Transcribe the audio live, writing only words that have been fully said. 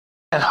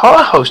And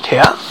horror host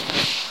here.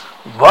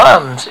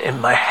 Worms in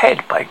My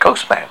Head by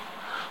Ghostman.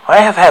 I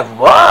have had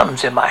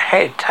worms in my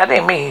head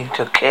telling me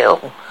to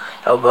kill.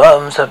 The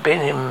worms have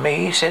been in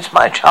me since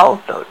my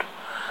childhood,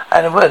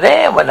 and were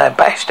there when I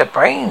bashed the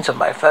brains of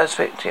my first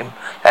victim,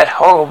 that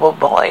horrible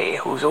boy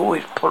who's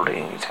always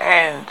putting his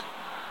hand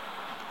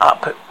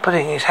up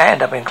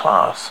in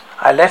class.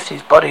 I left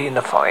his body in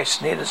the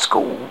forest near the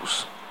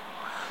schools.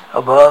 The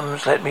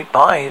worms let me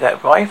buy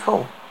that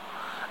rifle,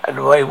 and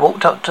I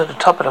walked up to the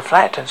top of the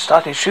flat and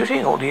started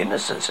shooting all the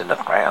innocents in the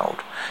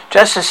crowd,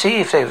 just to see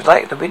if they would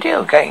like the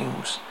video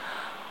games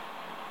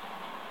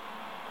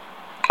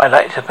I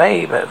like to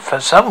play, but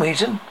for some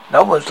reason,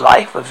 no one's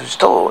life was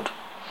restored.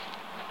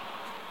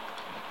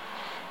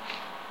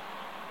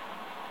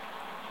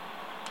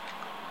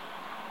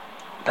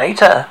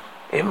 Later,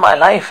 in my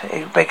life,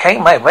 it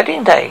became my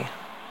wedding day.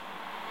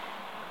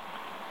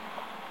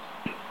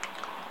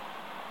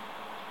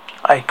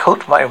 I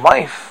caught my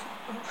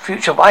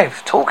future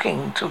wife,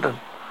 talking to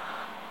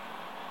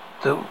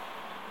the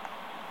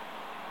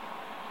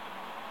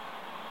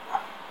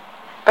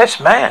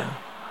best man,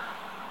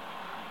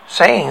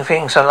 saying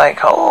things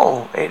like,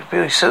 "Oh, it'll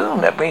be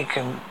soon that we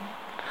can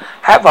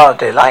have our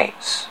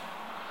delights."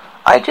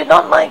 I did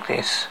not like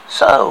this,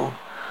 so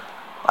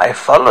I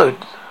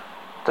followed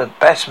the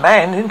best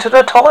man into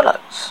the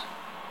toilets,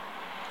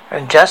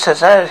 and just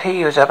as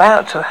he was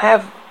about to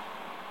have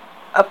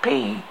a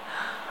pee,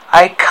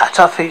 I cut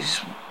off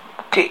his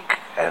dick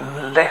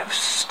and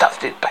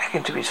stuffed it back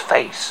into his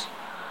face,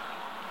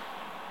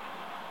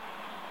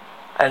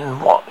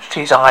 and watched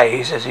his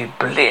eyes as he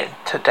bled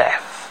to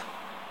death.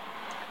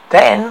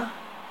 Then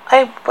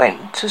I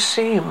went to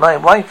see my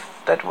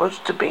wife that was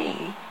to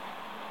be.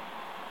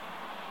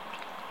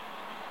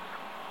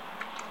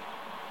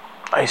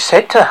 I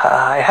said to her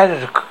I had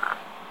a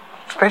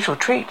special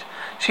treat.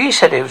 She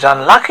said it was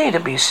unlucky to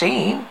be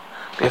seen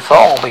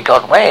before we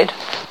got wed.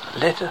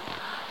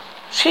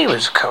 She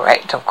was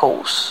correct, of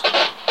course.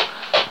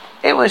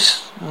 It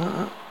was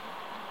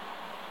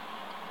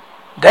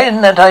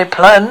then that I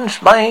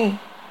plunged the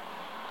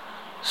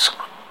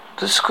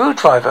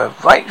screwdriver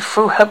right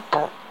through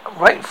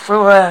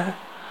her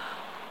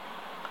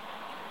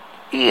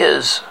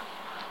ears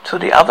to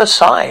the other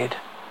side.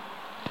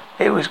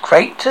 It was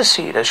great to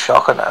see the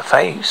shock on her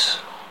face.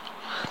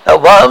 The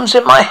worms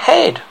in my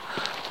head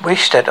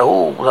wished that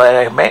all that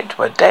I met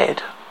were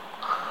dead.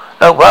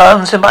 The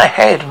worms in my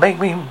head make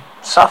me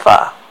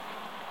suffer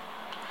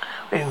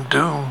in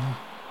doom.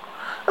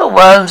 The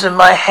worms in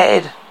my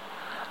head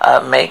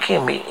are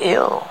making me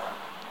ill.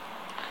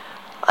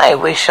 I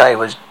wish I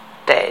was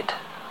dead.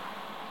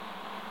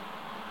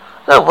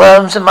 The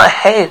worms in my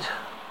head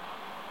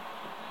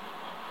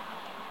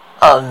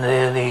are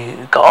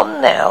nearly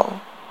gone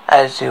now,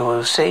 as you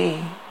will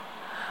see,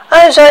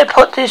 as I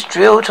put this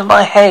drill to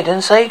my head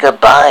and say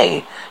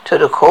goodbye to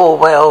the core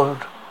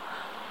world,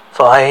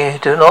 for I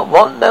do not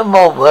want no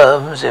more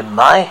worms in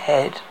my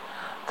head.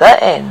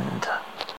 The end.